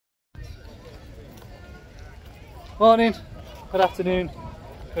Morning, good afternoon,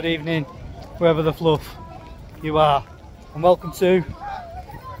 good evening, wherever the fluff you are, and welcome to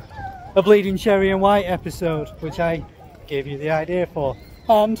a Bleeding Cherry and White episode, which I gave you the idea for.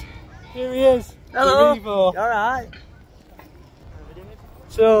 And here he is. Hello. Alright.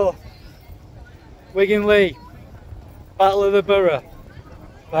 So, Wigan Leigh, Battle of the Borough,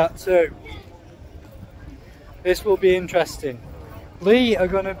 Part 2. This will be interesting. Leigh are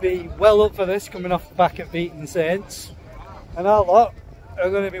going to be well up for this, coming off the back of beating Saints, and our lot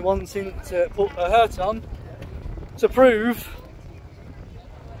are going to be wanting to put a hurt on to prove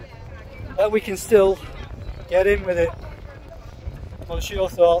that we can still get in with it. What's your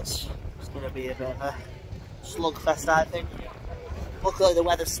thoughts? It's going to be a bit of a slugfest, I think. Luckily the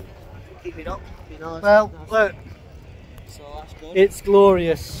weather's keeping up, you know. Well, look, so that's good. It's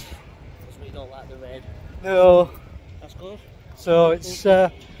glorious. Because we don't like the rain. No. That's good. So it's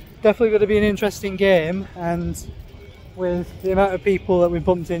definitely going to be an interesting game, and with the amount of people that we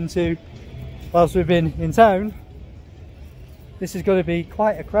bumped into whilst we've been in town, this is going to be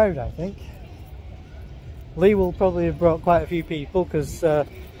quite a crowd, I think. Leigh will probably have brought quite a few people because,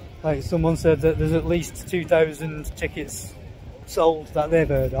 like someone said, that there's at least 2,000 tickets sold that they've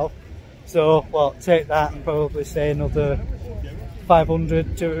heard of. So, well, take that and probably say another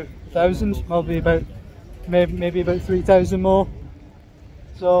 500 to 1,000, probably about maybe about 3,000 more.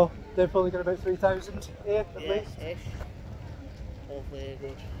 So they've probably got about 3,000 here at least. Ish. Hopefully a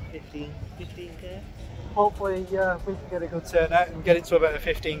good 15k. Hopefully we can get a good turnout and get it to about a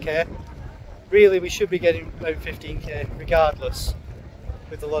 15k. Really, we should be getting about 15k regardless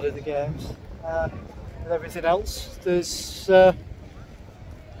with a lot of the games. With everything else, there's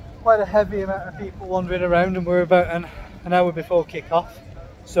quite a heavy amount of people wandering around, and we're about an hour before kick-off.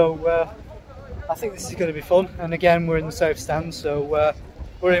 So I think this is going to be fun, and again we're in the south stand, so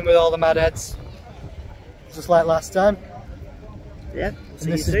we're in with all the mad heads, just like last time. Yeah.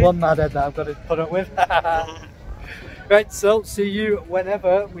 And this is one mad head that I've got to put up with. Right, so see you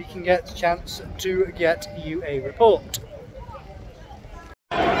whenever we can get a chance to get you a report.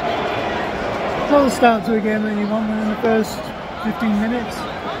 Well, start to a game that you want in the first 15 minutes.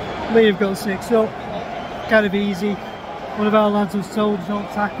 Leigh have got 6 up, kind of easy. One of our lads was told don't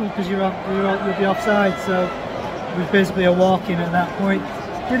tackle because you'll be offside, so it was basically a walk-in at that point.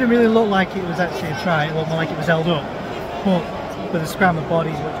 Didn't really look like it was actually a try, it looked more like it was held up. But with a scram of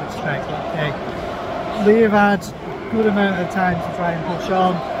bodies, what you expect, okay. Leigh have had a good amount of time to try and push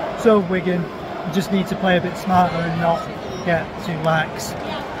on, so Wigan. We just need to play a bit smarter and not get too lax.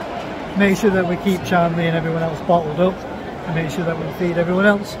 Make sure that we keep Charlie and everyone else bottled up, and make sure that we feed everyone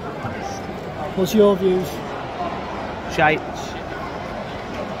else. What's your views? Shite.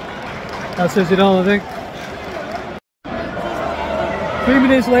 That says it all, I think. 3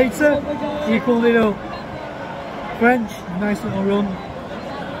 minutes later, equalled it up. French, nice little run,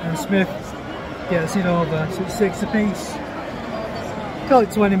 and Smith gets it over. So it's 6 apiece. Call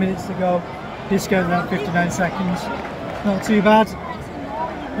it 20 minutes to go. Discount that 59 seconds. Not too bad.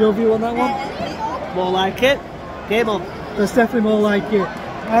 Your view on that one? More like it. Game on. That's definitely more like it.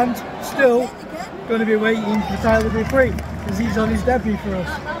 And still going to be waiting for Tyler to be free because he's on his debut for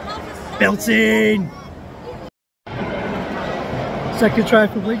us. Built in! Second try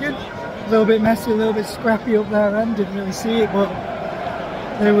for Wigan. A little bit messy, a little bit scrappy up their end. Didn't really see it, but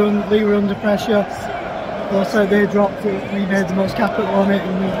Leigh were under pressure. Also, they dropped it. We made the most capital on it,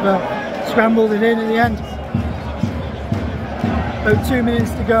 and we've scrambled it in at the end. About 2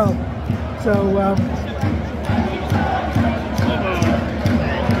 minutes to go. So,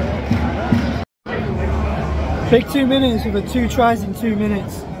 big 2 minutes. We've had 2 tries in 2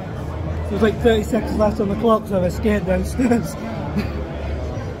 minutes. There's like 30 seconds left on the clock, so I escaped downstairs.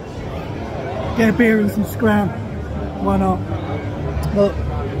 Get a beer and some scram. Why not? But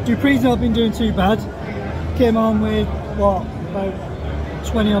Dupree's not been doing too bad. Came on with, what, about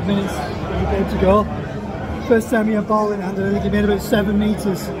 20 odd minutes to go. First time he had ball in hand, I think he made about 7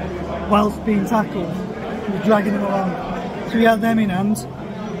 metres whilst being tackled. He was dragging him along. So he had them in hand.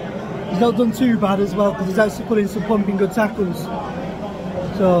 He's not done too bad as well because he's actually put in some pumping good tackles.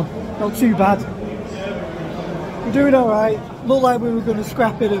 So, not too bad. We're doing alright. Looked like we were going to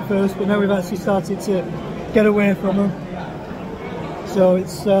scrap it at first, but now we've actually started to get away from them. So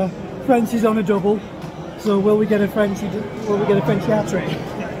it's French is on a double. So will we get a Frenchie hat-trick?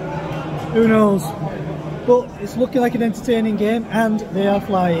 Who knows? But it's looking like an entertaining game, and they are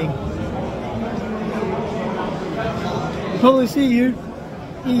flying. Probably see you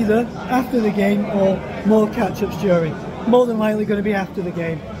either after the game or more catch-ups during. More than likely going to be after the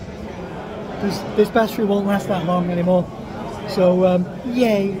game. This battery won't last that long anymore. So,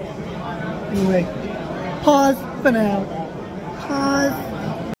 yay. Anyway, pause. for now.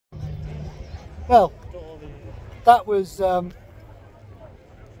 Bye. Well, that was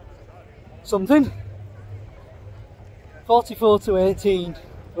something. 44-18,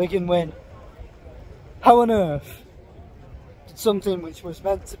 Wigan win. How on earth did something which was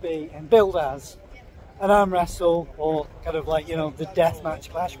meant to be and billed as an arm wrestle, or kind of like, you know, the death match,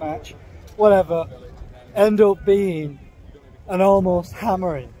 clash match, whatever, end up being an almost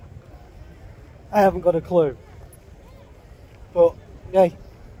hammering? I haven't got a clue. But, yay,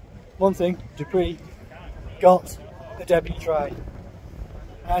 one thing, Dupree got a debut try.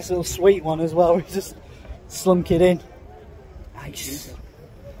 Nice little sweet one as well, we just slunk it in. Nice.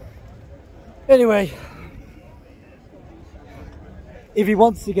 Anyway, if he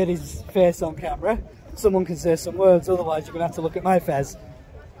wants to get his face on camera, someone can say some words, otherwise you're going to have to look at my fez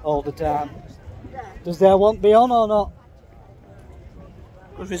all the time. Does their want be on or not?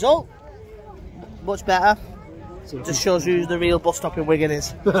 Good result. Much better. Just shows you who the real bus stop in Wigan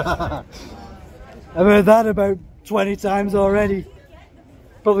is. I've heard that about 20 times already.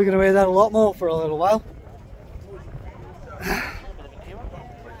 Probably going to hear that a lot more for a little while.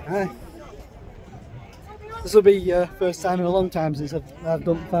 This will be first time in a long time since I've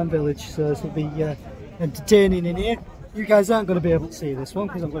done Fan Village, so this will be entertaining in here. You guys aren't going to be able to see this one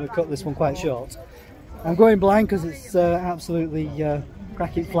because I'm going to cut this one quite short. I'm going blind because it's absolutely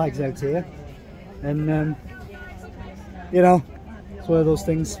cracking flags out here, and you know, it's one of those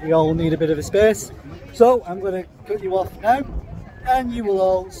things, we all need a bit of a space. So I'm going to cut you off now, and you will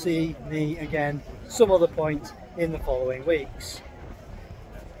all see me again some other point in the following weeks.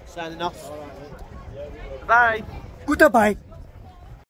 Signing off. Bye. Goodbye.